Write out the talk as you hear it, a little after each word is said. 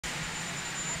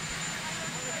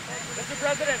Mr.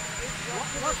 President,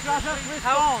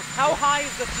 response? how high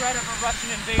is the threat of a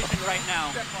Russian invasion right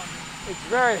now? It's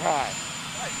very high.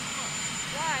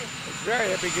 Why? It's very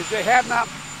high because they have not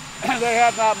they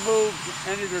have not moved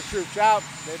any of their troops out.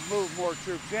 They've moved more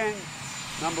troops in.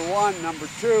 Number one. Number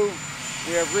two,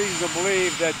 we have reason to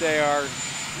believe that they are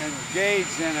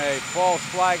engaged in a false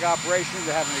flag operation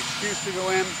to have an excuse to go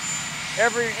in.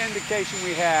 Every indication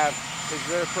we have is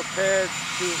they're prepared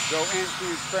to go into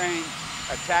Ukraine,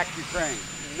 attack Ukraine.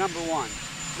 Number one.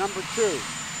 Number two,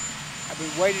 I've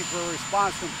been waiting for a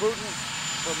response from Putin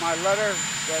for my letter,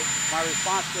 my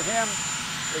response to him.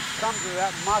 It's come to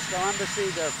that Moscow embassy.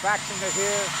 They're faxing it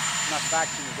here. Not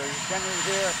faxing it, they're sending it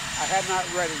here. I have not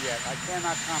read it yet. I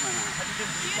cannot comment on it. Have you been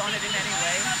briefed on it in any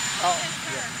way? Oh,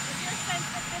 yeah. Is your sense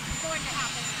that this is going to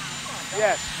happen now?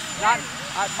 Yes.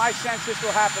 My sense this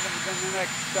will happen within the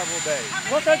next several days.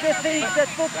 What are the things that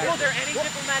are there any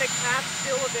diplomatic paths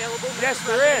still available? Yes,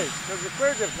 there is. There's a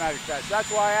clear diplomatic path.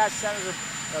 That's why I asked Secretary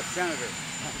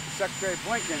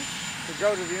Blinken to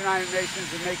go to the United Nations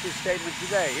and make his statement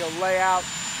today. He'll lay out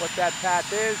what that path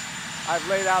is. I've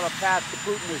laid out a path to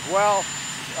Putin as well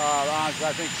on,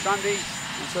 I think, Sunday.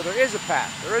 And so there is a path.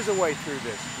 There is a way through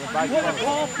this. Are you going to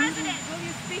call Putin? Will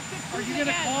you speak to Putin? Are you going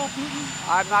to call Putin?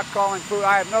 I'm not calling Putin.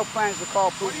 I have no plans to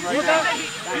call Putin right now. Do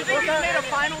you think he's made a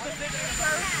final decision?